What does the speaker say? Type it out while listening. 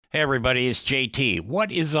Hey everybody, it's JT.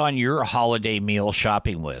 What is on your holiday meal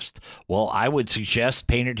shopping list? Well, I would suggest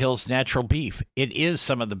Painted Hills Natural Beef. It is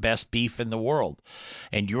some of the best beef in the world,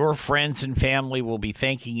 and your friends and family will be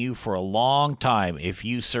thanking you for a long time if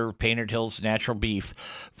you serve Painted Hills Natural Beef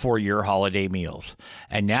for your holiday meals.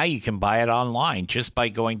 And now you can buy it online just by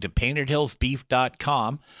going to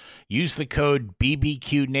paintedhillsbeef.com. Use the code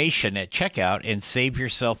BBQNation at checkout and save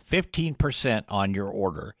yourself 15% on your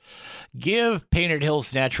order. Give Painted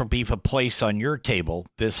Hills Natural Beef a place on your table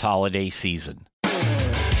this holiday season.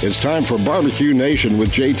 It's time for Barbecue Nation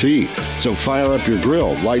with JT. So fire up your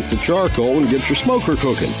grill, light the charcoal, and get your smoker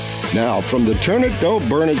cooking. Now, from the Turn It, Don't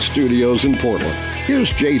Burn It studios in Portland,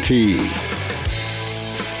 here's JT.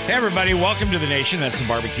 Hey everybody, welcome to the Nation. That's the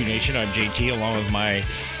Barbecue Nation. I'm JT along with my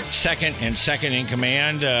second in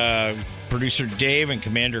command, producer Dave and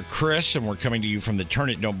Commander Chris, and we're coming to you from the Turn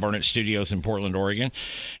It, Don't Burn It studios in Portland, Oregon.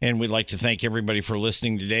 And we'd like to thank everybody for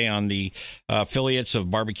listening today on the affiliates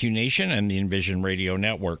of Barbecue Nation and the Envision Radio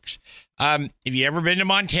networks. Have you ever been to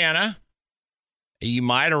Montana? You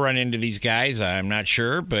might have run into these guys. I'm not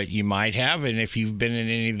sure, but you might have. And if you've been in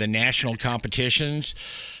any of the national competitions,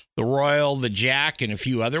 the Royal, the Jack, and a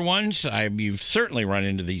few other ones, you've certainly run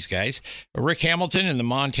into these guys. Rick Hamilton and the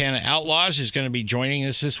Montana Outlaws is going to be joining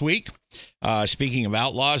us this week. Speaking of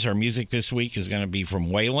Outlaws, our music this week is going to be from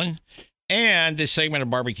Waylon. And this segment of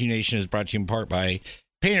Barbecue Nation is brought to you in part by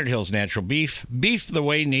Painted Hills Natural Beef. Beef the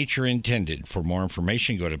way nature intended. For more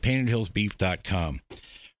information, go to paintedhillsbeef.com.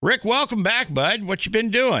 Rick, welcome back, bud. What you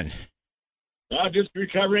been doing? Just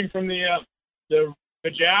recovering from the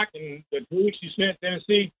Jack and the 2 weeks you spent in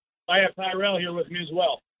Tennessee. I have Tyrell here with me as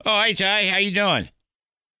well. Oh, hey, Ty. How you doing?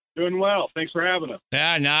 Doing well. Thanks for having us.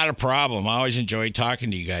 Not a problem. I always enjoy talking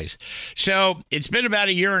to you guys. So it's been about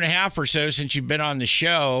a year and a half or so since you've been on the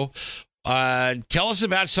show. Tell us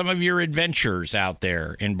about some of your adventures out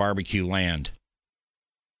there in barbecue land.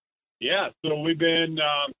 Yeah, so we've been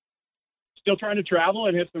still trying to travel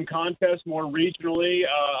and hit some contests more regionally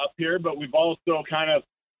up here, but we've also kind of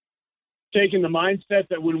taken the mindset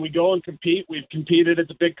that when we go and compete, we've competed at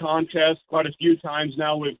the big contest quite a few times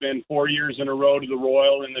now. We've been 4 years in a row to the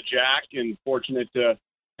Royal and the Jack, and fortunate to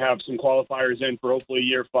have some qualifiers in for hopefully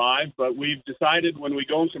year 5. But we've decided when we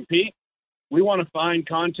go and compete, we want to find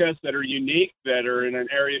contests that are unique, that are in an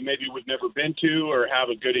area maybe we've never been to or have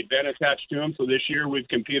a good event attached to them. So this year we've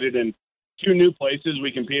competed in 2 new places.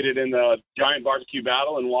 We competed in the Giant Barbecue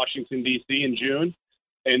Battle in Washington, D.C. in June.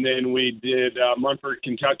 And then we did Munford,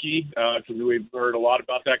 Kentucky, because we've heard a lot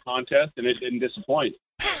about that contest, and it didn't disappoint.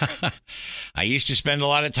 I used to spend a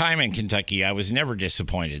lot of time in Kentucky. I was never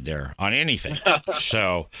disappointed there on anything.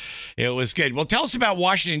 So it was good. Well, tell us about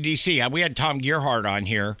Washington, D.C. We had Tom Gearhart on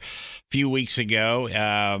here a few weeks ago.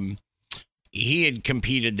 He had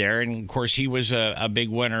competed there, and, of course, he was a big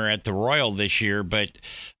winner at the Royal this year. But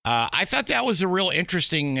I thought that was a real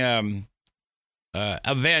interesting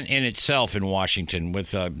event in itself in Washington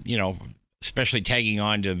with, especially tagging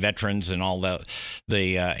on to veterans and all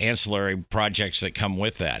the ancillary projects that come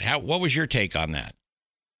with that. What was your take on that?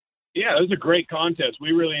 Yeah, it was a great contest.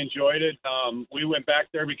 We really enjoyed it. We went back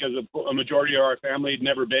there because a majority of our family had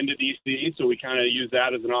never been to D.C., so we kind of used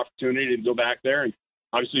that as an opportunity to go back there and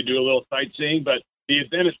obviously do a little sightseeing. But the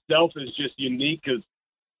event itself is just unique because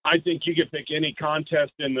I think you could pick any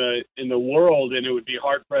contest in the world, and it would be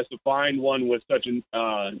hard pressed to find one with such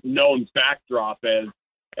a known backdrop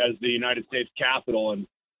as the United States Capitol, and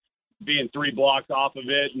being 3 blocks off of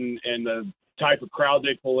it, and the type of crowd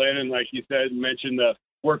they pull in, and like you said, mentioned the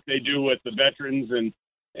work they do with the veterans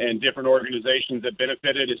and different organizations that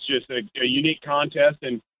benefit it. It's just a unique contest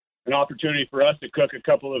and an opportunity for us to cook a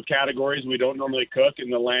couple of categories we don't normally cook, in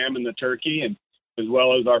the lamb and the turkey, and as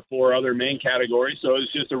well as our 4 other main categories. So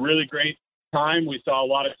it's just a really great time. We saw a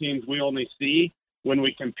lot of teams we only see when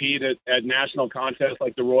we compete at national contests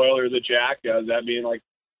like the Royal or the Jack, that being like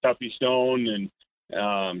Tuffy Stone and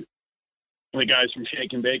the guys from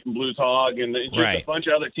Shake and Bake and Blues Hog, and just a bunch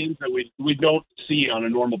of other teams that we don't see on a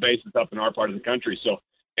normal basis up in our part of the country. So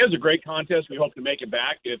it was a great contest. We hope to make it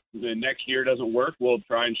back. If the next year doesn't work, we'll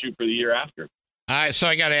try and shoot for the year after. So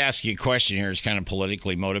I got to ask you a question here. It's kind of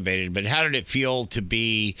politically motivated, but how did it feel to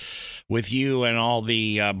be with you and all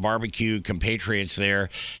the barbecue compatriots there?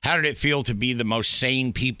 How did it feel to be the most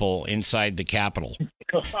sane people inside the Capitol?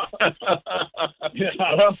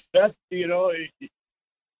 Yeah, that's,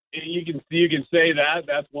 you can say that.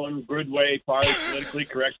 That's one good way, probably politically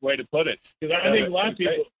correct way to put it. Because I think a lot of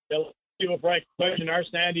people probably question our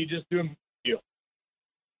stand. You just do them.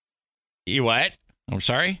 You what? I'm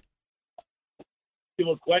sorry?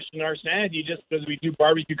 People question our sanity just because we do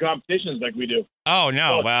barbecue competitions like we do. Oh,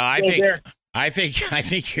 no. Well, I think I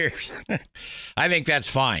think you're. I think that's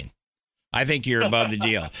fine. I think you're above the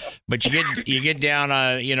deal. But you get down,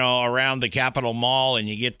 around the Capitol Mall, and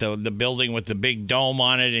you get the building with the big dome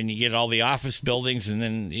on it, and you get all the office buildings, and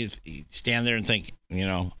then you stand there and think,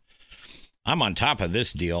 I'm on top of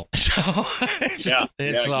this deal. So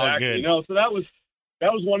it's all good. So that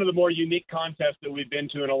was one of the more unique contests that we've been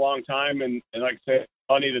to in a long time, and like I said,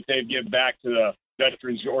 money that they've given back to the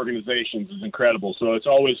veterans organizations is incredible. So it's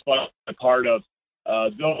always fun to be a part of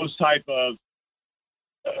those type of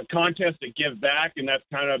contests that give back, and that's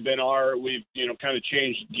kind of been we've kind of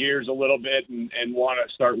changed gears a little bit and want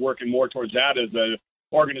to start working more towards that as an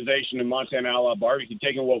organization in Montana Outlaw Barbecue,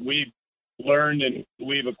 taking what we've learned and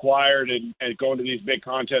we've acquired and going to these big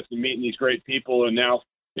contests and meeting these great people. And now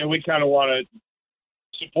we kind of want to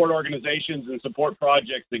support organizations and support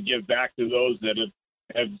projects that give back to those that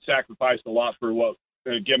have sacrificed a lot for what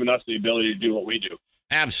given us the ability to do what we do.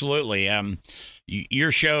 Absolutely.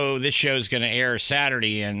 This show is going to air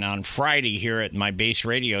Saturday, and on Friday here at my base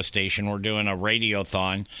radio station, we're doing a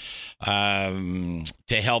radiothon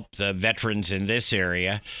to help the veterans in this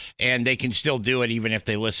area, and they can still do it even if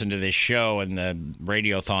they listen to this show and the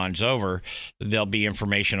radiothon's over. There'll be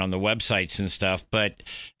information on the websites and stuff, but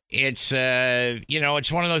it's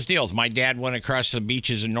it's one of those deals. My dad went across the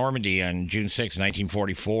beaches in Normandy on June 6,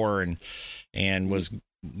 1944, and was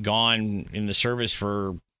gone in the service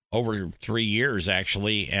for over 3 years,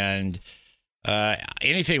 actually. And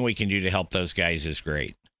anything we can do to help those guys is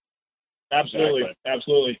great. Absolutely.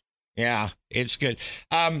 Yeah, it's good.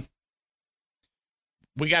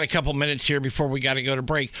 We got a couple minutes here before we got to go to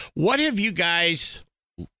break. What have you guys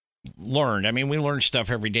learned? I mean, we learn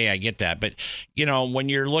stuff every day. I get that. But, when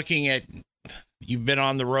you're looking at, you've been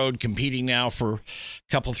on the road competing now for a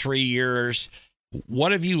couple, 3 years.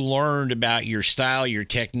 What have you learned about your style, your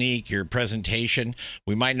technique, your presentation?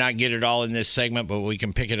 We might not get it all in this segment, but we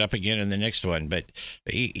can pick it up again in the next one. But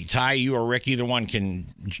Ty, you or Rick, either one can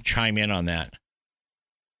chime in on that.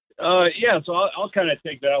 So I'll kind of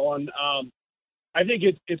take that one. I think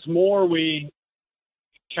it's more we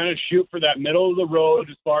kind of shoot for that middle of the road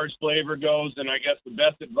as far as flavor goes. And I guess the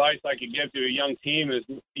best advice I could give to a young team is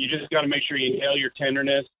you just got to make sure you nail your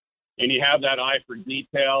tenderness. And you have that eye for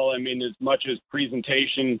detail. I mean, as much as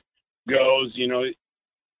presentation goes, it's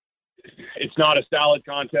not a salad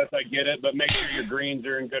contest. I get it, but make sure your greens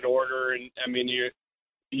are in good order. And I mean,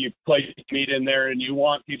 you place meat in there, and you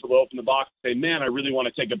want people to open the box and say, "Man, I really want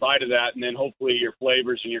to take a bite of that." And then hopefully your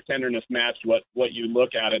flavors and your tenderness match what you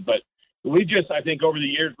look at it. But we just, I think, over the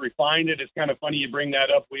years refined it. It's kind of funny you bring that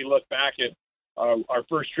up. We look back at our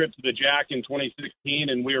first trip to the Jack in 2016,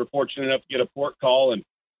 and we were fortunate enough to get a port call, and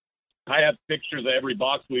I have pictures of every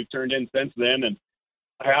box we've turned in since then, and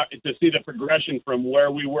to see the progression from where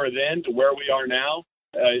we were then to where we are now,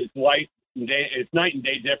 it's night and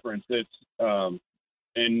day difference. It's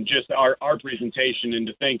and just our presentation, and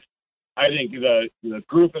to think, I think the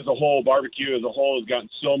group as a whole, barbecue as a whole, has gotten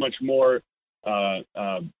so much more.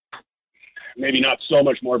 Maybe not so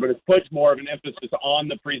much more, but it's put more of an emphasis on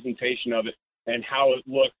the presentation of it and how it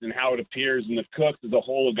looks and how it appears, and the cooks as a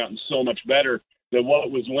whole have gotten so much better. That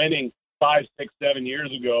what was winning 5, 6, 7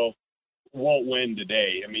 years ago won't win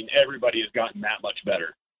today. I mean, everybody has gotten that much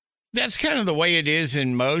better. That's kind of the way it is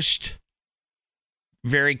in most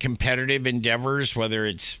very competitive endeavors, whether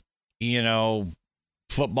it's,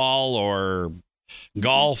 football or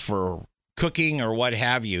golf or cooking or what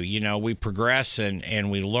have you. We progress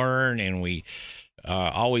and we learn, and we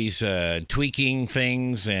always tweaking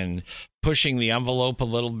things and pushing the envelope a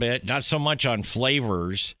little bit, not so much on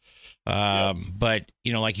flavors. But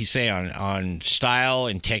like you say, on style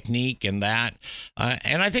and technique and that,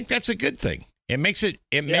 and I think that's a good thing. It makes it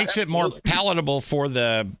more palatable for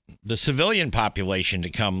the civilian population to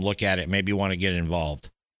come look at it, maybe want to get involved.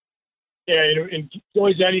 Yeah, and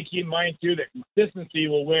always keep in mind too that consistency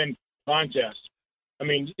will win contests. I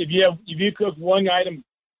mean, if you cook one item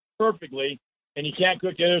perfectly and you can't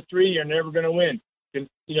cook the other 3, you're never going to win. And,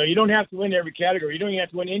 you don't have to win every category. You don't even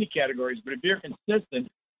have to win any categories, but if you're consistent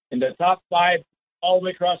in the top 5 all the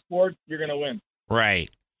way across the board, you're going to win. Right.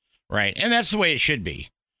 And that's the way it should be.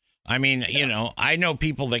 I mean, I know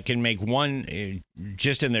people that can make one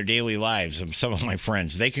just in their daily lives. Some of my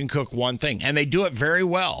friends, they can cook one thing, and they do it very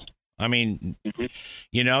well. I mean,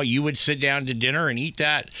 you would sit down to dinner and eat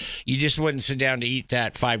that. You just wouldn't sit down to eat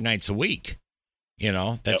that 5 nights a week.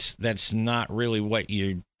 That's not really what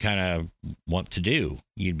you kind of want to do.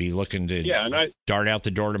 You'd be looking to dart out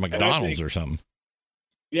the door to McDonald's or something.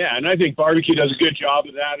 Yeah, and I think barbecue does a good job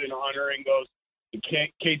of that in honoring those.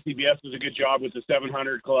 KCBS does a good job with the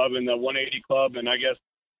 700 Club and the 180 Club, and I guess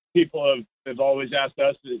people have always asked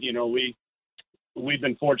us, we we've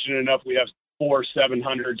been fortunate enough. We have 4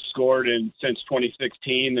 700s scored since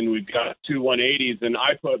 2016, and we've got 2 180s. And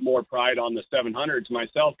I put more pride on the 700s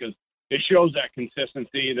myself because it shows that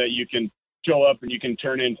consistency that you can show up and you can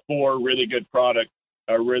turn in 4 really good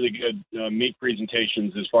really good meat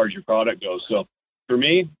presentations as far as your product goes. So for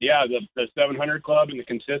me, yeah, the 700 Club and the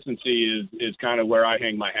consistency is kind of where I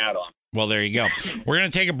hang my hat on. Well, there you go. We're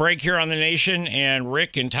going to take a break here on The Nation, and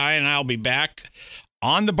Rick and Ty and I will be back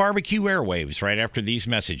on the barbecue airwaves right after these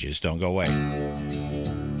messages. Don't go away.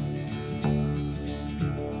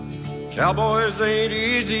 Cowboys ain't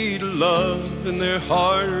easy to love, and they're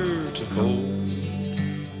harder to hold.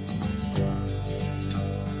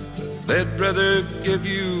 They'd rather give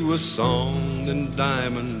you a song than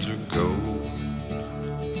diamonds or gold.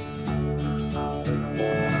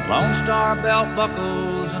 Lone Star belt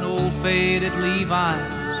buckles and old faded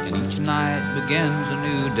Levi's, and each night begins a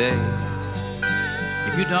new day.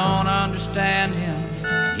 If you don't understand him,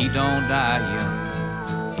 he don't die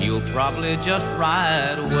young. He'll probably just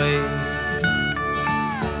ride away.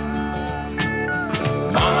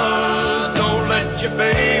 Mamas, don't let your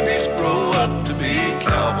babies grow up to be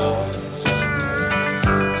cowboys.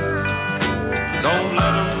 Don't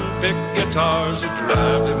let them pick guitars or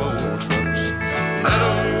drive them old trucks. Let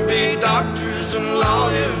them be doctors and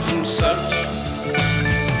lawyers and such.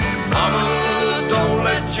 Mamas, don't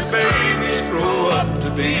let your babies grow up to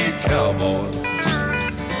be cowboys.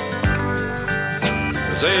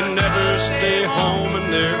 'Cause they never stay home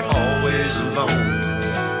and they're always alone,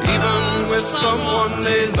 even with someone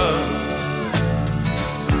they love.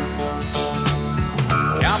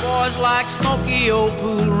 Cowboys like smoky old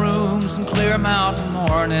pool rooms and clear mountain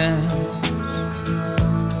mornings.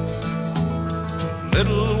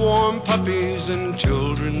 Little warm puppies and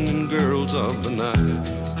children and girls of the night.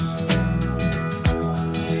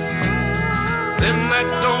 Them that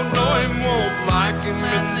don't know him won't like him,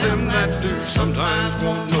 and them that do sometimes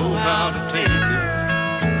won't know how to take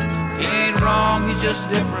him. He ain't wrong, he's just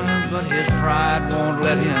different, but his pride won't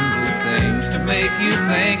let him do things to make you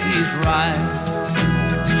think he's right.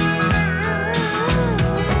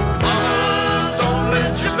 Mama, don't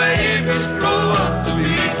let your babies grow up to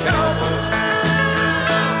be cowboys.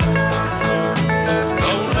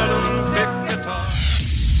 Don't let them pick guitars.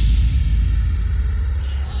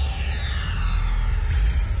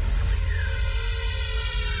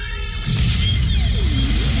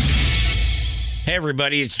 Hey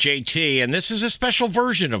everybody, it's JT, and this is a special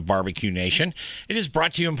version of Barbecue Nation. It is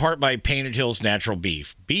brought to you in part by Painted Hills Natural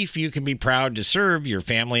Beef. Beef you can be proud to serve your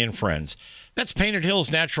family and friends. That's Painted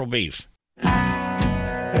Hills Natural Beef.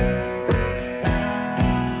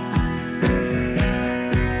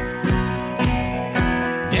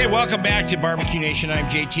 Hey, welcome back to Barbecue Nation. I'm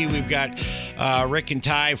JT. We've got Rick and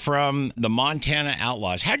Ty from the Montana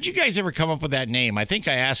Outlaws. How did you guys ever come up with that name? I think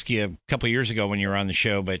I asked you a couple of years ago when you were on the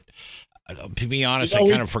show, but to be honest, I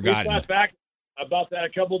kind of forgot. We thought back about that a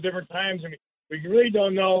couple of different times. I mean, we really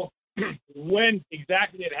don't know when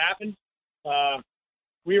exactly it happened.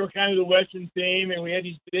 We were kind of the Western theme, and we had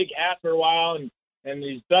these big hats for a while, and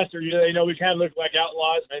these dusters. We kind of looked like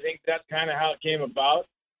outlaws, and I think that's kind of how it came about.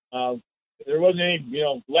 There wasn't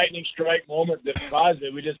any, lightning strike moment that caused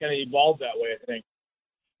it. We just kind of evolved that way, I think.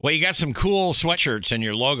 Well, you got some cool sweatshirts in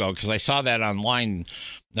your logo, because I saw that online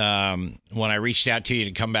when I reached out to you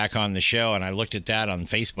to come back on the show, and I looked at that on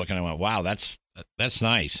Facebook, and I went, wow, that's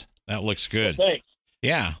nice. That looks good. Well, thanks.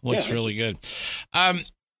 Yeah, looks really good.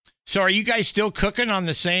 So are you guys still cooking on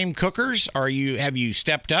the same cookers? Have you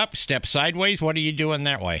stepped up, stepped sideways? What are you doing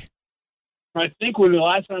that way? I think when the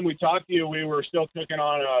last time we talked to you, we were still cooking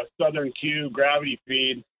on a Southern Q gravity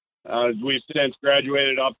feed. We've since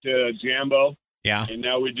graduated up to Jambo. Yeah. And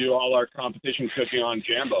now we do all our competition cooking on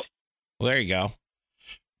Jambo. Well, there you go.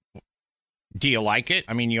 Do you like it?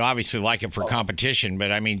 I mean, you obviously like it for competition,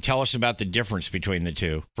 but I mean, tell us about the difference between the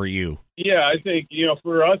two for you. Yeah, I think,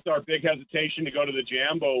 for us, our big hesitation to go to the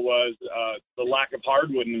Jambo was the lack of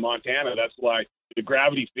hardwood in Montana. That's why the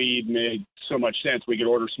gravity feed made so much sense. We could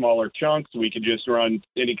order smaller chunks. We could just run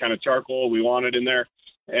any kind of charcoal we wanted in there,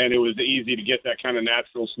 and it was easy to get that kind of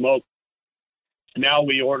natural smoke. Now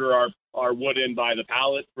we order our wood in by the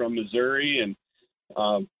pallet from Missouri and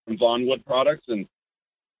from Vaughn Wood Products, and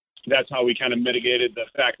that's how we kind of mitigated the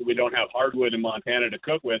fact that we don't have hardwood in Montana to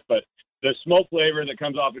cook with. But the smoke flavor that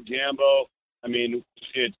comes off of Jambo, I mean,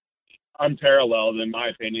 it's unparalleled in my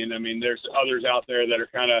opinion. I mean, there's others out there that are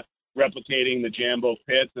kind of replicating the Jambo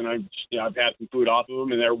pits, and I've had some food off of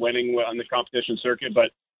them, and they're winning on the competition circuit.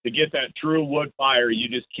 But to get that true wood fire, you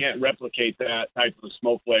just can't replicate that type of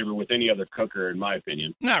smoke flavor with any other cooker, in my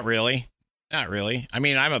opinion. Not really. I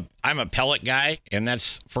mean, I'm a pellet guy, and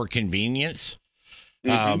that's for convenience.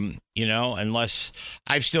 You know, unless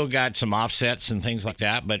I've still got some offsets and things like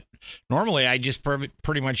that. But normally I just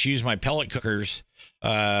pretty much use my pellet cookers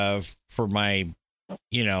for my,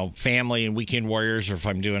 you know, family and weekend warriors, or if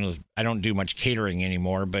I'm doing, I don't do much catering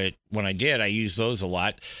anymore, but when I did, I use those a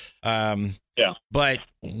lot. But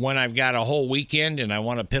when I've got a whole weekend and I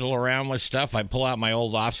want to piddle around with stuff, I pull out my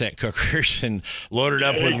old offset cookers and load it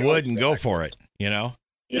up with wood and go for it, you know?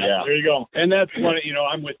 Yeah, there you go. And that's one, you know,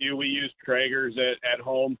 I'm with you. We use Traegers at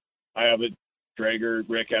home. I have a Traeger.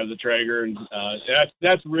 Rick has a Traeger. And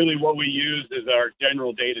that's really what we use as our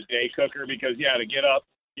general day-to-day cooker, because, to get up,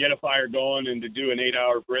 get a fire going, and to do an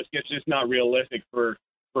 8-hour brisket, it's just not realistic for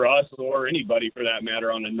us or anybody for that matter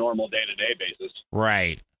on a normal day-to-day basis.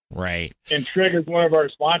 Right. And Traeger's one of our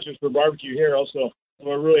sponsors for Barbecue Hero, so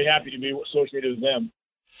we're really happy to be associated with them.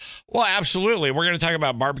 Well, absolutely. We're going to talk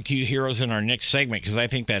about Barbecue Heroes in our next segment because I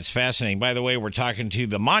think that's fascinating. By the way, we're talking to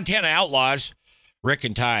the Montana Outlaws, Rick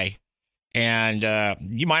and Ty. And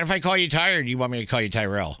you mind if I call you Ty, or do you want me to call you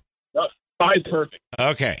Tyrell? No, Ty's perfect.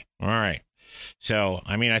 Okay. All right. So,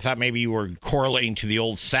 I mean, I thought maybe you were correlating to the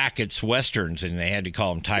old Sackett's Westerns and they had to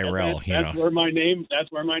call him Tyrell. That's where my name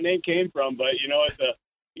came from. But, you know, it's a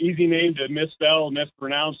easy name to misspell,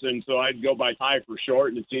 mispronounce, and so I'd go by Ty for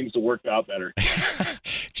short, and it seems to work out better.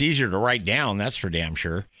 It's easier to write down, that's for damn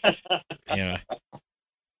sure.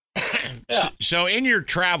 So in your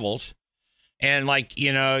travels, and like,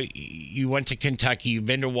 you know, you went to Kentucky, you've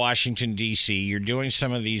been to Washington, D.C., you're doing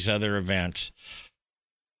some of these other events.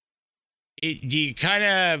 Do you kind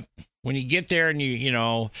of, when you get there and you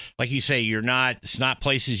know, like you say, it's not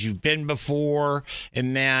places you've been before,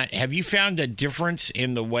 and that, have you found a difference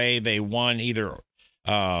in the way they either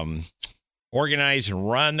organize and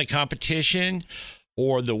run the competition,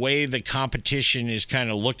 or the way the competition is kind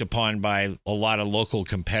of looked upon by a lot of local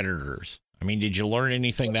competitors? I mean, did you learn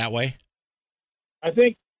anything that way? I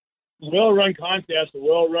think well-run contests are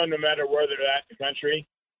well-run no matter where they're at in the country.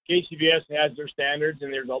 KCBS has their standards,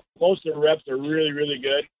 and most of the reps are really, really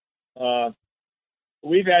good.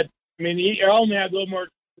 We've had, I mean, all of them have a little more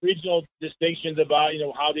regional distinctions about, you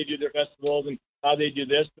know, how they do their festivals and how they do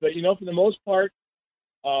this. But, you know, for the most part,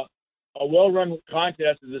 a well-run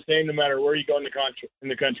contest is the same no matter where you go in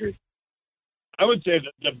the country. I would say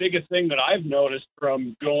that the biggest thing that I've noticed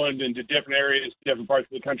from going into different areas, different parts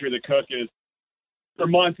of the country to cook is, for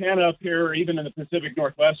Montana up here, or even in the Pacific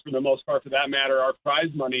Northwest for the most part for that matter, our prize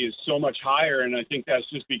money is so much higher. And I think that's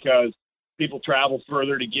just because people travel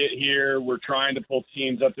further to get here. We're trying to pull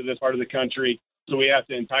teams up to this part of the country, so we have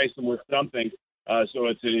to entice them with something. So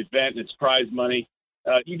it's an event, it's prize money.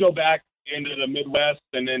 You go back into the Midwest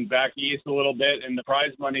and then back east a little bit, and the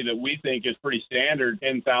prize money that we think is pretty standard,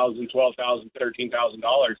 $10,000, $12,000,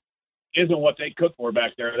 $13,000, isn't what they cook for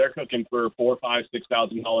back there. They're cooking for $4,000, $5,000,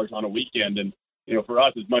 $6,000 on a weekend. And, you know, for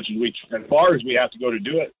us, as far as we have to go to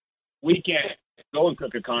do it, we can't go and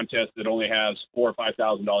cook a contest that only has $4,000 or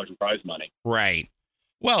 $5,000 in prize money. Right.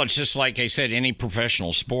 Well, it's just like I said, any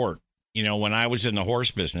professional sport. You know, when I was in the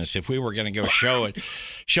horse business, if we were going to go show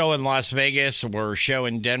in Las Vegas or show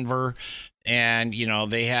in Denver, and, you know,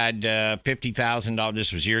 they had $50,000.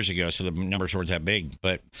 This was years ago, so the numbers weren't that big,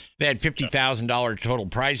 but they had $50,000 total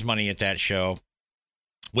prize money at that show.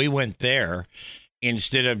 We went there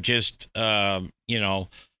instead of just, you know,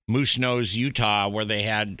 Moose Nose, Utah, where they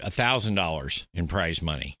had $1,000 in prize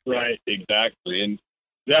money. Right, exactly. And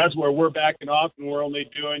that's where we're backing off, and we're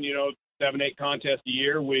only doing, you know, 7-8 contests a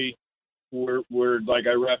year. We're like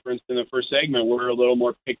I referenced in the first segment, we're a little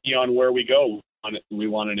more picky on where we go. We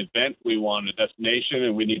want an event, we want a destination,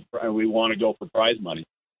 and we want to go for prize money.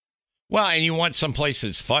 Well, and you want some place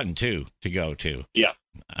that's fun too to go to. Yeah,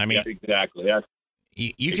 I mean, yeah, exactly. That's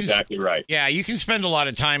you can, exactly right. Yeah, you can spend a lot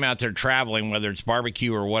of time out there traveling, whether it's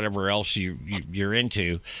barbecue or whatever else you're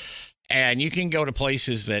into, and you can go to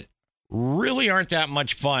places that really aren't that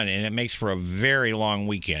much fun, and it makes for a very long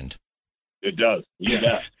weekend. It does.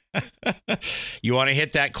 Yeah. You want to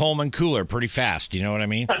hit that Coleman cooler pretty fast. You know what I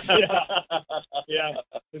mean? Yeah.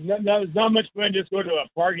 It's not much fun just go to a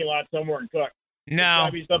parking lot somewhere and cook. No. There's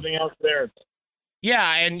gotta be something else there.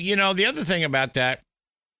 Yeah, and, you know, the other thing about that,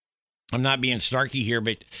 I'm not being snarky here,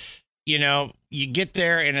 but, you know, you get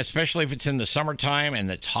there, and especially if it's in the summertime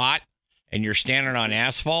and it's hot and you're standing on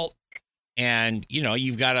asphalt and, you know,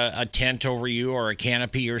 you've got a tent over you or a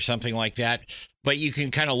canopy or something like that, but you can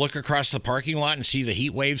kind of look across the parking lot and see the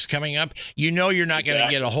heat waves coming up. You know, you're not going to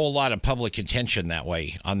get a whole lot of public attention that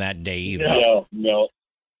way on that day either. No,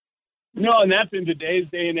 and that's in today's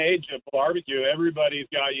day and age of barbecue. Everybody's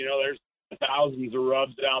got, you know, there's thousands of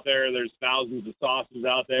rubs out there. There's thousands of sauces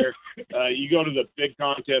out there. You go to the big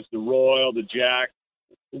contests, the Royal, the Jack,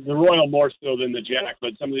 the Royal more so than the Jack,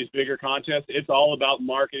 but some of these bigger contests, it's all about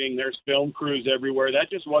marketing. There's film crews everywhere. That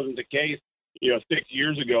just wasn't the case, 6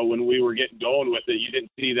 years ago when we were getting going with it. You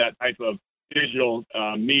didn't see that type of digital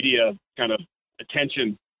media kind of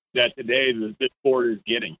attention that today this sport is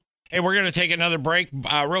getting. Hey, we're going to take another break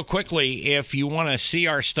real quickly. If you want to see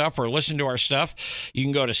our stuff or listen to our stuff, you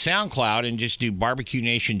can go to SoundCloud and just do Barbecue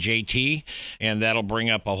Nation JT, and that'll bring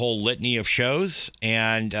up a whole litany of shows.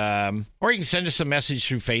 And or you can send us a message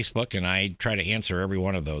through Facebook, and I try to answer every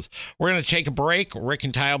one of those. We're going to take a break. Rick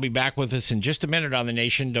and Ty will be back with us in just a minute on The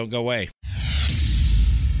Nation. Don't go away.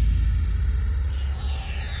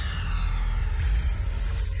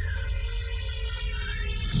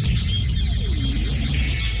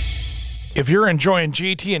 If you're enjoying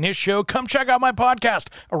JT and his show, come check out my podcast,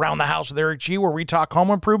 Around the House with Eric G., where we talk home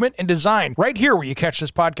improvement and design right here where you catch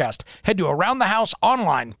this podcast. Head to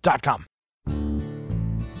AroundTheHouseOnline.com.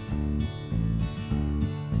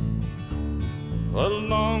 A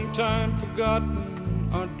long time forgotten,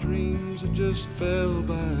 our dreams have just fell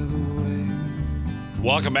by the way.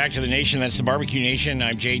 Welcome back to The Nation. That's the Barbecue Nation.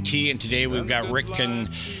 I'm JT, and today we've got Rick and,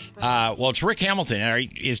 it's Rick Hamilton.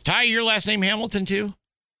 Is Ty your last name Hamilton too?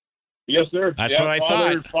 Yes, sir. That's what I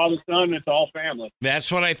thought. Father, son, it's all family.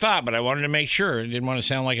 That's what I thought, but I wanted to make sure. I didn't want to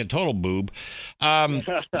sound like a total boob. From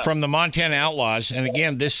the Montana Outlaws. And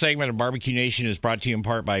again, this segment of Barbecue Nation is brought to you in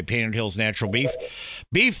part by Painted Hills Natural Beef.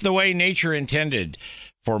 Beef the way nature intended.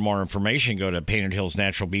 For more information, go to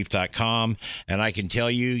paintedhillsnaturalbeef.com. And I can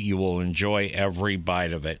tell you, you will enjoy every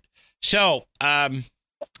bite of it. So,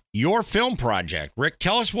 your film project, Rick,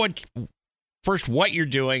 tell us what you're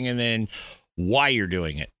doing and then why you're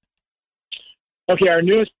doing it. Okay, our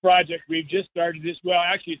newest project, we've just started this. Well,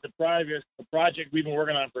 actually, it's a project we've been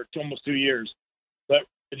working on for almost 2 years. But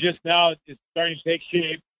just now, it's starting to take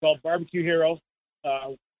shape. It's called Barbecue Hero.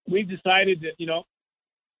 We've decided that,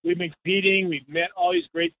 we've been competing. We've met all these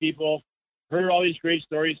great people, heard all these great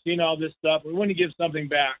stories, seen all this stuff. We want to give something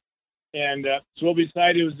back. And so what we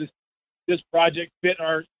decided was this project fit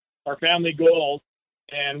our family goals.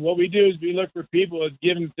 And what we do is we look for people who have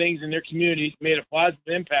given things in their communities, made a positive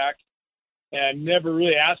impact, and never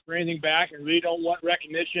really ask for anything back and really don't want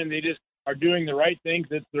recognition. They just are doing the right things.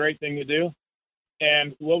 It's the right thing to do.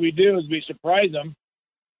 And what we do is we surprise them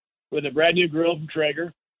with a brand new grill from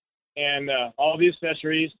Traeger and all the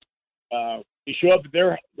accessories. We show up at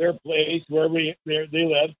their place where they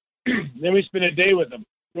live. Then we spend a day with them,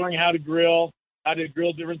 showing how to grill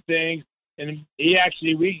different things. And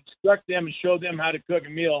we instruct them and show them how to cook a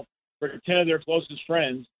meal for 10 of their closest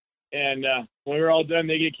friends. And when we're all done,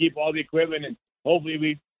 they get to keep all the equipment, and hopefully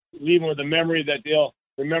we leave them with a memory that they'll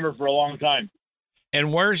remember for a long time.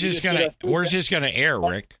 And where's this gonna air,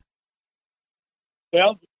 Rick?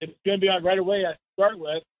 Well, it's going to be on right away. I start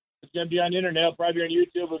with it's going to be on the internet. It'll probably be on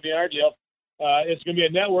YouTube. Will be our deal. It's going to be a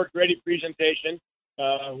network-ready presentation.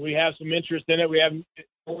 We have some interest in it. We haven't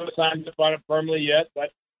signed up on it firmly yet,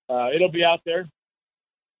 but it'll be out there.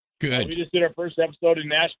 Good. We just did our first episode in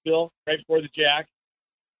Nashville right before the Jack.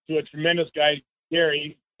 To a tremendous guy,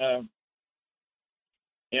 Gary, and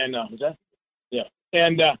was that? Yeah,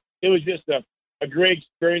 and it was just a great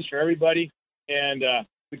experience for everybody, and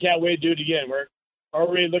we can't wait to do it again. We're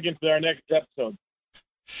already looking for our next episode.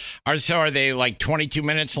 Are they like 22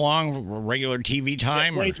 minutes long, regular TV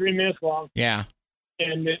time? 23 minutes long. Yeah.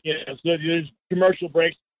 And so there's commercial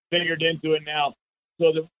breaks figured into it now.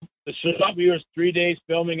 So the shot we was 3 days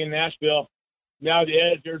filming in Nashville. Now the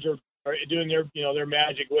editors are doing their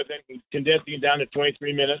magic with it and condensing it down to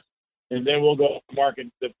 23 minutes, and then we'll go market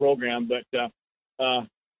the program. But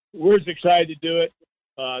we're just excited to do it.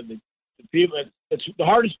 The people, it's the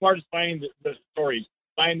hardest part is finding the stories,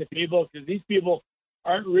 finding the people, because these people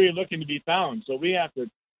aren't really looking to be found. So we have to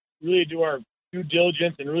really do our due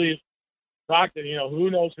diligence and really talk to who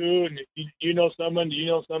knows who, and you know someone, do you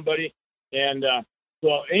know somebody, and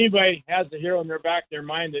so anybody has a hero in their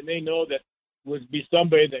mind that they know that would be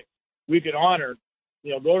somebody that we could honor,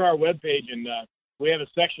 go to our webpage and we have a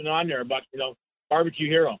section on there about, Barbecue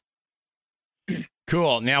Hero.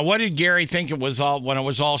 Cool. Now, what did Gary think when it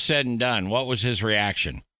was all said and done? What was his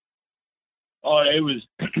reaction? Oh,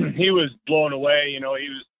 he was blown away. He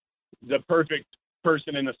was the perfect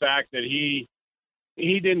person in the fact that he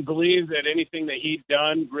didn't believe that anything that he'd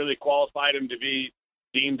done really qualified him to be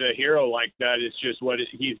deemed a hero like that. It's just what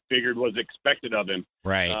he figured was expected of him.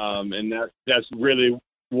 Right. And that's really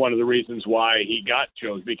one of the reasons why he got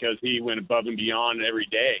chosen, because he went above and beyond every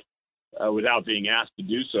day without being asked to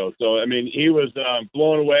do so. So, I mean, he was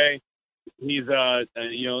blown away. He's,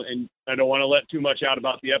 and I don't want to let too much out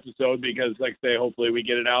about the episode because, like I say, hopefully we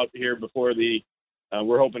get it out here before the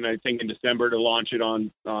We're hoping, I think, in December to launch it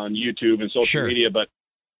on YouTube and social Sure. media. But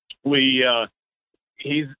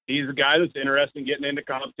he's a guy that's interested in getting into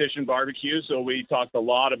competition barbecue. So we talked a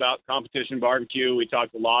lot about competition barbecue. We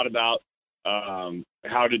talked a lot about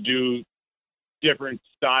how to do different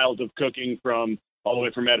styles of cooking, from all the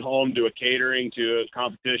way from at home to a catering to a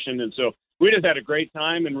competition. And so we just had a great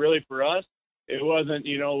time. And really for us, it wasn't,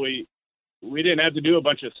 we didn't have to do a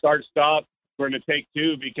bunch of start-stop. We're going to take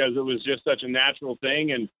two, because it was just such a natural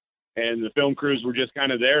thing. And the film crews were just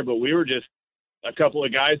kind of there, but we were just a couple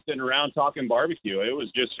of guys sitting around talking barbecue. It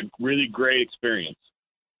was just a really great experience.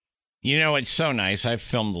 It's so nice. I've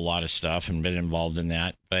filmed a lot of stuff and been involved in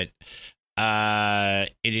that, but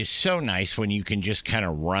it is so nice when you can just kind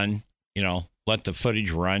of run, let the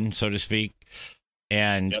footage run, so to speak,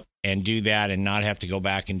 and do that and not have to go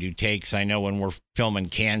back and do takes. I know when we're filming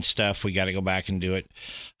canned stuff, we got to go back and do it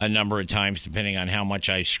a number of times, depending on how much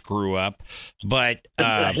I screw up. But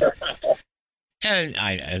and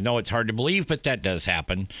I know it's hard to believe, but that does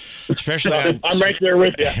happen, especially on, I'm right there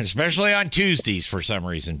with you. especially on Tuesdays for some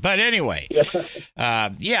reason. But anyway,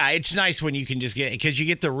 it's nice when you can just because you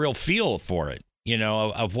get the real feel for it,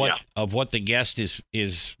 of what the guest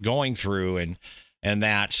is going through and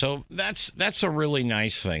that. So that's a really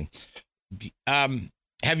nice thing.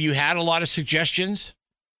 Have you had a lot of suggestions?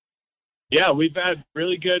 Yeah, we've had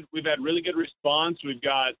really good response. We've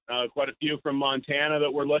got quite a few from Montana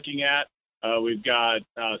that we're looking at. We've got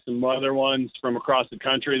some other ones from across the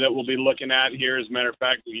country that we'll be looking at here. As a matter of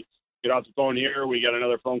fact, we get off the phone here, we got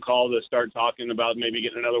another phone call to start talking about maybe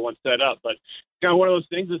getting another one set up. But kind of one of those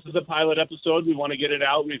things. This is a pilot episode. We want to get it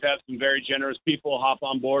out. We've had some very generous people hop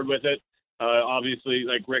on board with it. Obviously,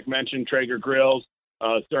 like Rick mentioned, Traeger Grills,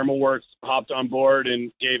 ThermalWorks hopped on board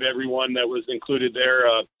and gave everyone that was included there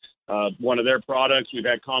one of their products. We've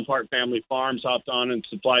had Compart Family Farms hopped on and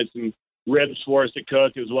supplied some ribs for us to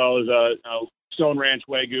cook, as well as Stone Ranch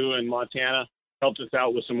Wagyu in Montana helped us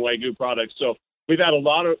out with some Wagyu products. So we've had a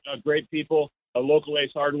lot of great people. Local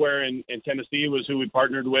Ace Hardware in Tennessee was who we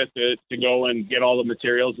partnered with to go and get all the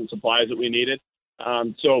materials and supplies that we needed.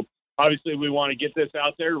 So obviously we want to get this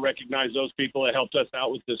out there to recognize those people that helped us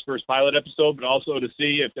out with this first pilot episode, but also to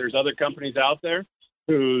see if there's other companies out there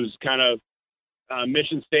whose kind of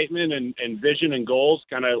mission statement and vision and goals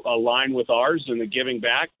kind of align with ours and the giving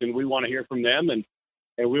back. And we want to hear from them, and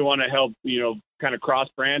we want to help, kind of cross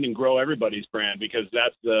brand and grow everybody's brand, because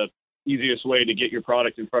that's the easiest way to get your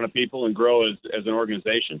product in front of people and grow as an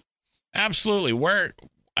organization. Absolutely.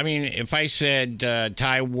 If I said,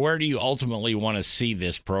 Ty, where do you ultimately want to see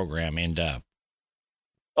this program end up?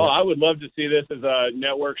 Oh, I would love to see this as a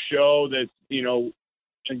network show that's,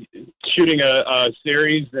 shooting a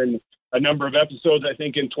series and a number of episodes. I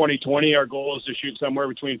think in 2020, our goal is to shoot somewhere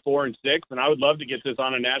between 4 and 6. And I would love to get this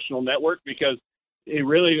on a national network, because it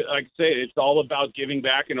really, like I say, it's all about giving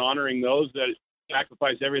back and honoring those that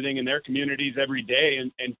sacrifice everything in their communities every day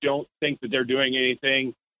and don't think that they're doing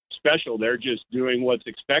anything special. They're just doing what's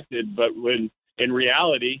expected. But when in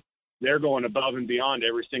reality, they're going above and beyond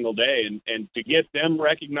every single day. And to get them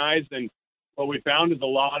recognized, and what we found is a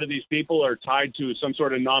lot of these people are tied to some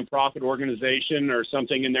sort of nonprofit organization or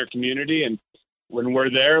something in their community. And when we're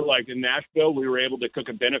there, like in Nashville, we were able to cook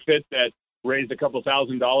a benefit that raised a couple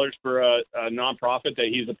 $1,000s for a nonprofit that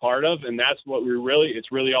he's a part of. And that's what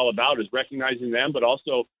it's really all about, is recognizing them, but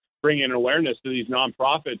also bringing awareness to these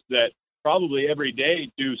nonprofits that probably every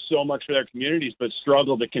day do so much for their communities, but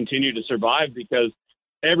struggle to continue to survive because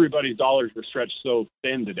everybody's dollars were stretched so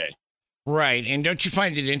thin today. Right. And don't you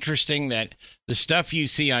find it interesting that the stuff you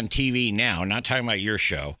see on TV now, not talking about your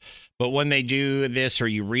show, but when they do this or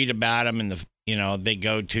you read about them and you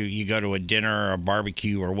go to a dinner or a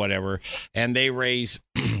barbecue or whatever, and they raise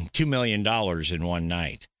 $2 million in one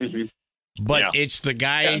night. Mm-hmm. But it's the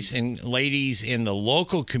guys and ladies in the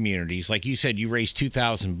local communities. Like you said, you raised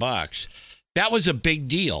 $2,000. That was a big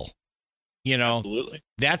deal. Absolutely.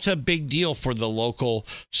 That's a big deal for the local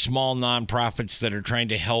small nonprofits that are trying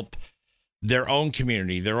to help their own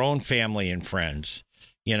community, their own family and friends,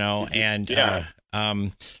 and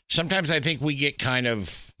sometimes I think we get kind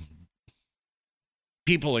of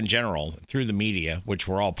people in general through the media, which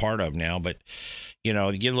we're all part of now, but, you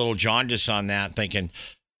get a little jaundice on that thinking,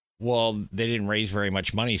 well, they didn't raise very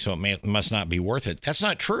much money, so it must not be worth it. That's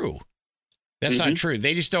not true. That's not true.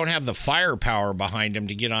 They just don't have the firepower behind them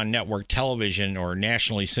to get on network television or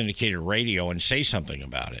nationally syndicated radio and say something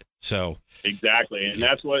about it. So exactly. And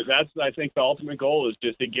that's I think the ultimate goal is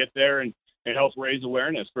just to get there and help raise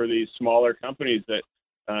awareness for these smaller companies that,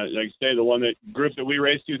 like I say, the group that we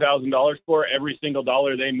raised $2,000 for, every single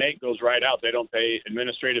dollar they make goes right out. They don't pay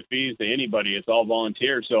administrative fees to anybody. It's all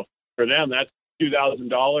volunteer. So for them, that's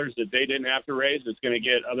 $2,000 that they didn't have to raise. It's going to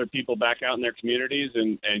get other people back out in their communities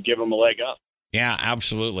and give them a leg up. Yeah,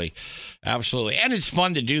 absolutely. Absolutely. And it's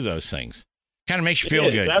fun to do those things. Kind of makes you feel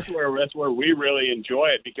good. That's where we really enjoy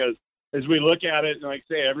it, because as we look at it, and like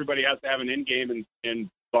I say, everybody has to have an end game in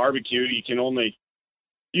barbecue. You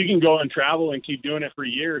can go and travel and keep doing it for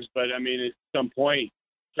years, but I mean, at some point,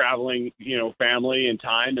 traveling, family and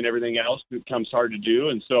time and everything else becomes hard to do.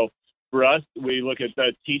 And so for us, we look at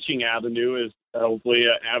the teaching avenue as hopefully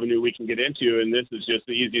an avenue we can get into. And this is just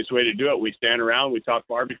the easiest way to do it. We stand around, we talk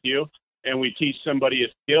barbecue, and we teach somebody a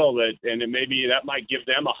skill and maybe that might give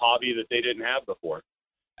them a hobby that they didn't have before.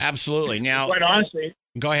 Absolutely. Now, quite honestly,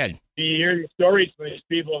 go ahead. You hear the stories from these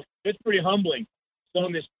people. It's pretty humbling.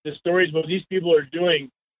 Some of the stories what these people are doing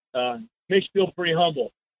makes you feel pretty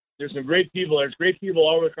humble. There's some great people. There's great people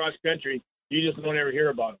all across the country. You just don't ever hear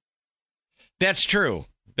about them. That's true.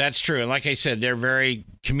 That's true. And like I said, they're very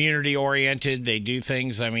community oriented. They do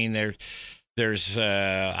things. I mean, there's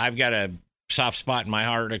I've got a soft spot in my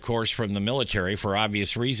heart, of course, from the military for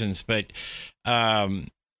obvious reasons. But, a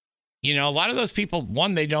lot of those people,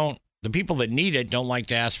 one, the people that need it don't like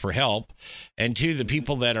to ask for help. And two, the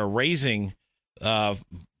people that are raising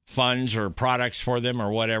funds or products for them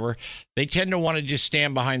or whatever, they tend to want to just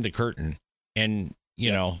stand behind the curtain and,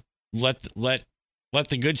 let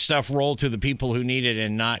the good stuff roll to the people who need it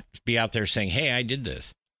and not be out there saying, hey, I did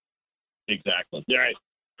this. Exactly. Right.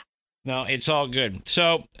 No, it's all good.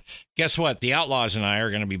 So guess what? The Outlaws and I are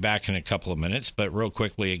going to be back in a couple of minutes, but real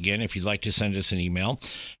quickly again, if you'd like to send us an email,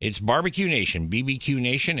 it's Barbecue Nation,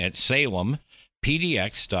 BBQNation at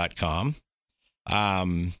SalemPDX.com.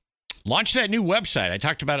 Launch that new website. I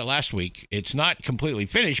talked about it last week. It's not completely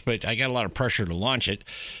finished, but I got a lot of pressure to launch it.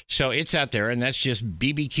 So it's out there, and that's just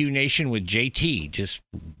BBQ Nation with JT, just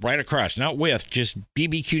right across, not with, just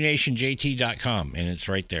BBQNationJT.com, and it's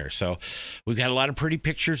right there. So we've got a lot of pretty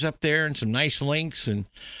pictures up there and some nice links, and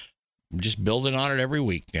I'm just building on it every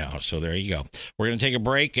week now. So there you go. We're going to take a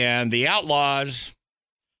break, and the Outlaws,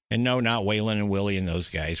 and no, not Waylon and Willie and those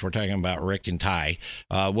guys. We're talking about Rick and Ty.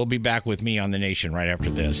 We'll be back with me on The Nation right after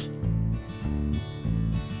this.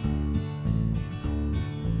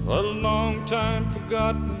 A long time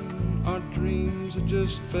forgotten, our dreams that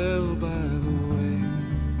just fell by the way.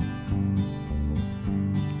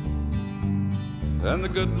 And the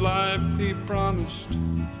good life he promised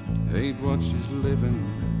ain't what she's living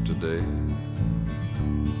today.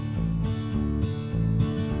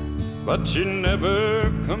 But she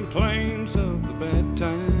never complains of the bad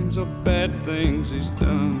times or bad things he's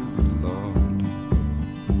done, Lord.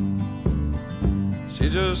 She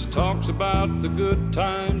just talks about the good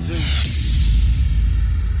times and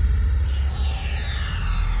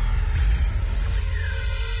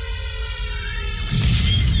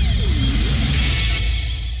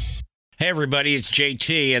Hey everybody, it's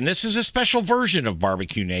JT, and this is a special version of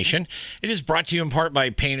Barbecue Nation. It is brought to you in part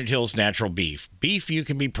by Painted Hills Natural Beef. Beef you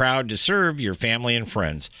can be proud to serve your family and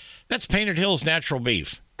friends. That's Painted Hills Natural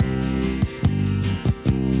Beef.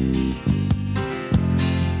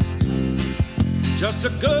 just a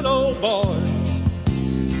good old boy,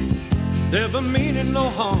 never meaning no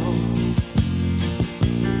harm.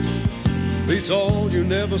 Beats all you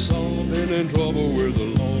never saw, been in trouble with the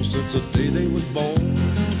law since the day they was born.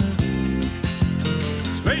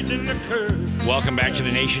 Straight in the curve. Welcome back to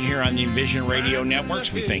The Nation here on the Envision Radio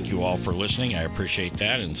Networks. We thank you all for listening. I appreciate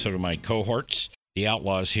that, and so do my cohorts, the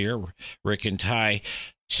Outlaws here, Rick and Ty.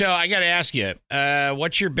 So I got to ask you,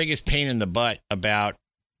 what's your biggest pain in the butt about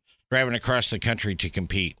driving across the country to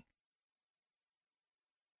compete?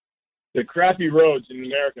 The crappy roads in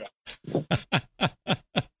America.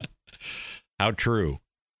 How true.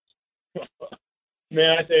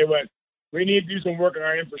 Man, I tell you what, we need to do some work on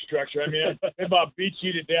our infrastructure. I mean, they about beat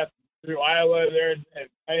you to death through Iowa there, and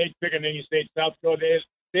I hate picking any state, South Dakota.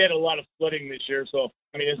 They had a lot of flooding this year, so,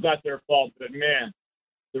 I mean, it's not their fault, but, man,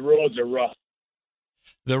 the roads are rough.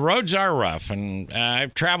 The roads are rough, and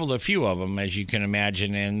I've traveled a few of them, as you can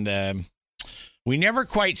imagine, and we never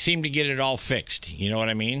quite seem to get it all fixed. You know what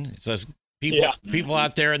I mean? It's those people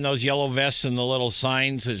out there in those yellow vests and the little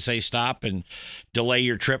signs that say stop and delay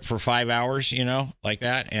your trip for 5 hours, you know, like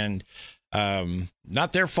that. And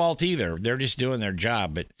not their fault either. They're just doing their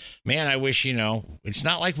job. But, man, I wish, you know, it's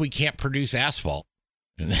not like we can't produce asphalt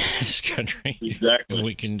in this country. Exactly.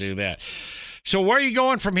 We can do that. So where are you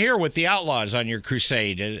going from here with the Outlaws on your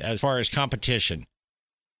crusade as far as competition?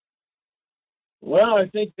 Well, I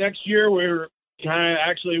think next year we were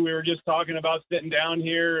just talking about sitting down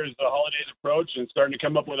here as the holidays approach and starting to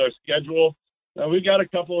come up with our schedule. We've got a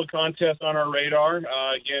couple of contests on our radar.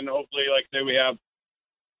 Again, hopefully, like I say, we have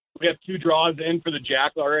 2 draws in for the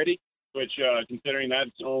Jack already. which considering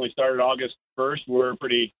that's only started August 1st, we're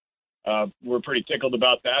pretty tickled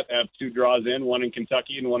about that. To have 2 draws in, one in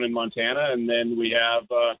Kentucky and one in Montana, and then we have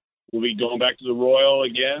we'll be going back to the Royal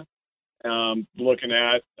again, looking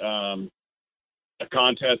at a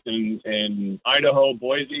contest in Idaho,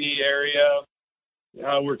 Boise area.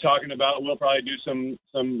 We're talking about we'll probably do some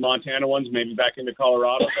Montana ones, maybe back into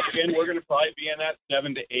Colorado. But again, we're going to probably be in that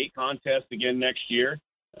 7 to 8 contest again next year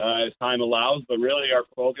as time allows. But really, our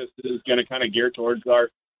focus is going to kind of gear towards our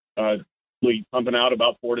we pumping out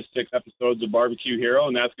about 4 to 6 episodes of Barbecue Hero,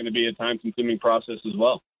 and that's going to be a time-consuming process as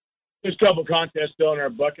well. There's a couple contests still on our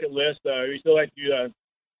bucket list. We still like to do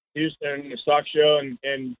Houston, the stock show,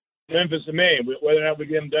 and Memphis in May. Whether or not we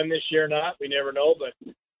get them done this year or not, we never know. But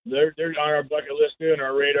they're on our bucket list too, and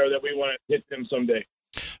our radar that we want to hit them someday.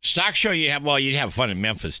 Stock show, you'd have fun in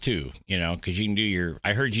Memphis too, because you can do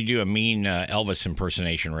I heard you do a mean Elvis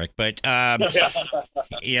impersonation, Rick, but It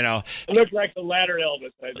looks like the latter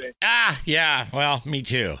Elvis, I think. Yeah, well, me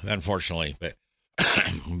too, unfortunately, but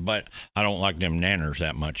but I don't like them nanners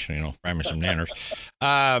that much, fry me some nanners.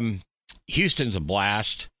 Houston's a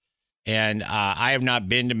blast. And I have not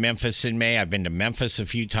been to Memphis in May. I've been to Memphis a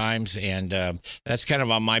few times, and that's kind of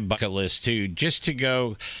on my bucket list, too, just to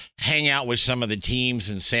go hang out with some of the teams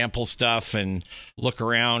and sample stuff and look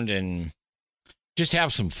around and just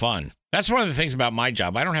have some fun. That's one of the things about my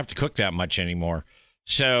job. I don't have to cook that much anymore.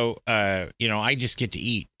 So, I just get to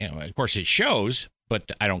eat. Of course, it shows,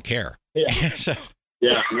 but I don't care. Yeah. So.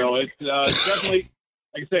 Yeah, no, it's definitely,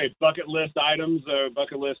 like I say, bucket list items,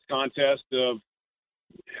 bucket list contest of,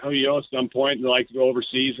 at some point we like to go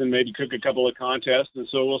overseas and maybe cook a couple of contests, and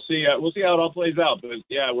so we'll see how it all plays out. But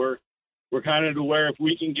yeah, we're kind of aware if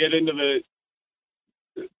we can get into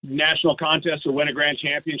the national contest or win a grand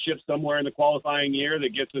championship somewhere in the qualifying year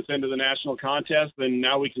that gets us into the national contest, then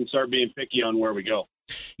now we can start being picky on where we go.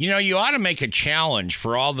 You ought to make a challenge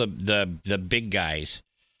for all the big guys,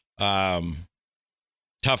 Tuffy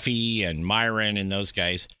and Myron and those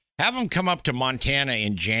guys. Have them come up to Montana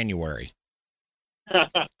in January.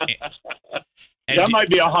 That might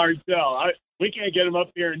be a hard sell. We can't get them up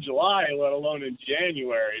here in July, let alone in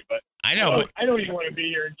January. But I know, but I don't even want to be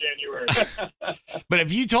here in January. But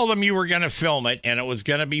if you told them you were going to film it and it was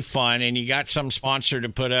going to be fun, and you got some sponsor to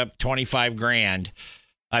put up $25,000,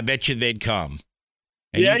 I bet you they'd come.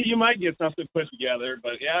 And you might get something put together.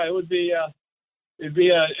 But yeah, it would be. It'd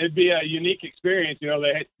be a unique experience.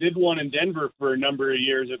 They did one in Denver for a number of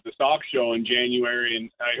years at the stock show in January,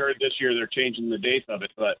 and I heard this year they're changing the dates of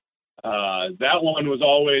it. But that one was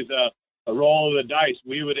always a roll of the dice.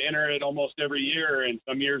 We would enter it almost every year, and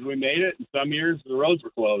some years we made it, and some years the roads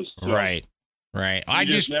were closed. So right. I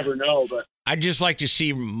just never know. But I just like to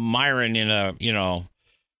see Myron in a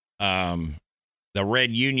the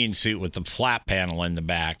red Union suit with the flat panel in the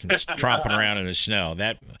back and tromping around in the snow.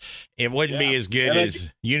 That it wouldn't be as good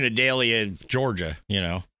as Unidalia, Georgia,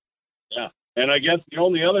 Yeah. And I guess the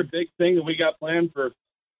only other big thing that we got planned for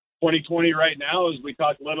 2020 right now is we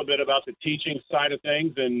talked a little bit about the teaching side of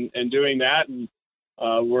things and doing that. And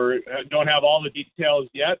don't have all the details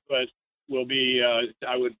yet, but we'll be,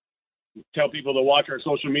 I would tell people to watch our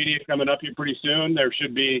social media coming up here pretty soon. There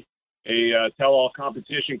should be a tell-all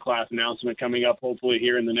competition class announcement coming up hopefully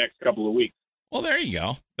here in the next couple of weeks. Well, there you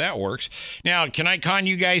go. That works. Now, can I con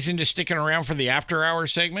you guys into sticking around for the after-hour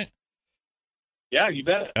segment? Yeah, you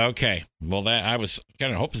bet. Okay. Well, that I was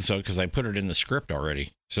kind of hoping so because I put it in the script already.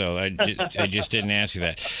 So I just didn't ask you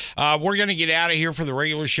that. We're going to get out of here for the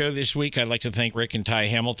regular show this week. I'd like to thank Rick and Ty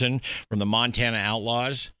Hamilton from the Montana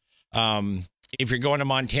Outlaws. If you're going to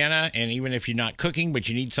Montana, and even if you're not cooking, but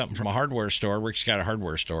you need something from a hardware store, Rick's got a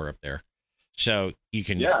hardware store up there. So you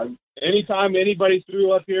can... Yeah, anytime anybody's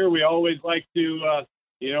through up here, we always like to,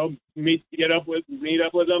 meet up with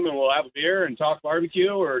them, and we'll have a beer and talk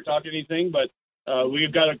barbecue or talk anything. But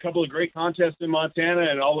we've got a couple of great contests in Montana,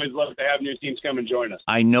 and always love to have new teams come and join us.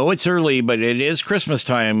 I know it's early, but it is Christmas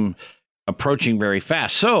time approaching very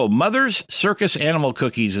fast. So Mother's Circus Animal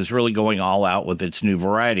Cookies is really going all out with its new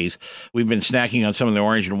varieties. We've been snacking on some of the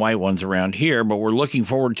orange and white ones around here, but we're looking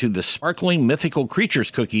forward to the sparkling mythical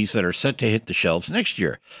creatures cookies that are set to hit the shelves next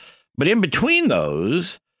year. But in between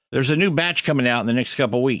those, there's a new batch coming out in the next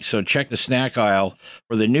couple of weeks, so check the snack aisle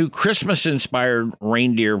for the new Christmas-inspired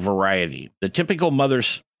reindeer variety. The typical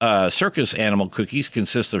Mother's Circus Animal Cookies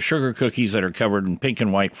consist of sugar cookies that are covered in pink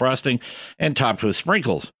and white frosting and topped with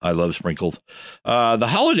sprinkles. I love sprinkles. The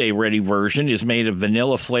holiday-ready version is made of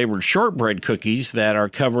vanilla-flavored shortbread cookies that are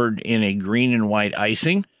covered in a green and white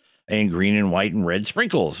icing and green and white and red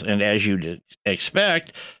sprinkles. And as you'd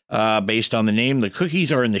expect, based on the name, the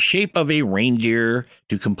cookies are in the shape of a reindeer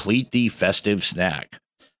to complete the festive snack.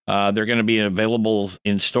 They're going to be available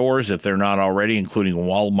in stores if they're not already, including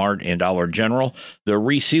Walmart and Dollar General. The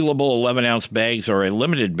resealable 11-ounce bags are a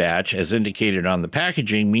limited batch, as indicated on the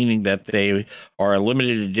packaging, meaning that they are a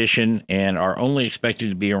limited edition and are only expected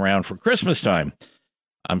to be around for Christmas time.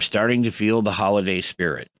 I'm starting to feel the holiday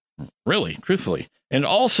spirit. Really, truthfully. And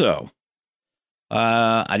also,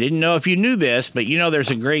 I didn't know if you knew this, but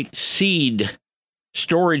there's a great seed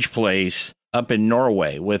storage place up in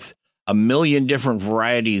Norway with 1 million different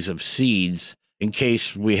varieties of seeds in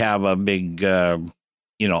case we have a big,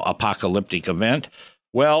 apocalyptic event.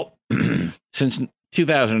 Well, since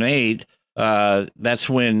 2008, that's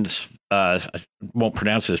when, I won't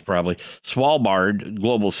pronounce this probably, Svalbard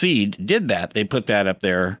Global Seed did that. They put that up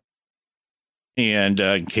there and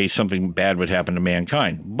in case something bad would happen to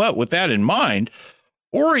mankind. But with that in mind,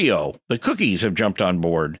 Oreo, the cookies, have jumped on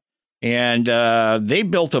board. And they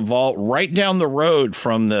built a vault right down the road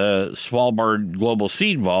from the Svalbard Global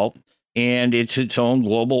Seed Vault, and it's its own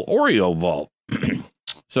global Oreo vault.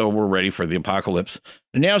 So we're ready for the apocalypse.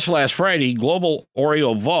 Announced last Friday, Global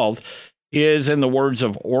Oreo Vault is, in the words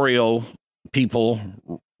of Oreo people,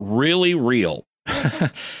 really real.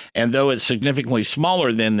 And though it's significantly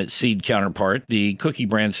smaller than its seed counterpart, the cookie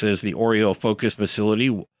brand says the Oreo focus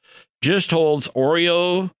facility just holds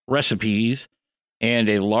Oreo recipes and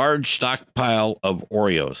a large stockpile of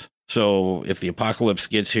Oreos. So if the apocalypse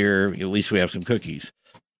gets here, at least we have some cookies.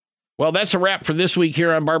 Well, that's a wrap for this week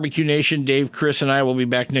here on Barbecue Nation. Dave, Chris, and I will be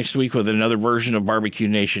back next week with another version of Barbecue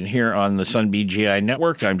Nation here on the Sun BGI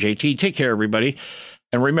Network. I'm JT. Take care, everybody.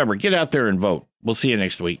 And remember, get out there and vote. We'll see you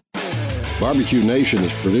next week. Barbecue Nation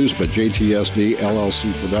is produced by JTSD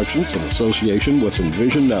LLC Productions in association with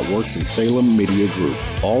Envision Networks and Salem Media Group.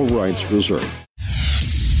 All rights reserved.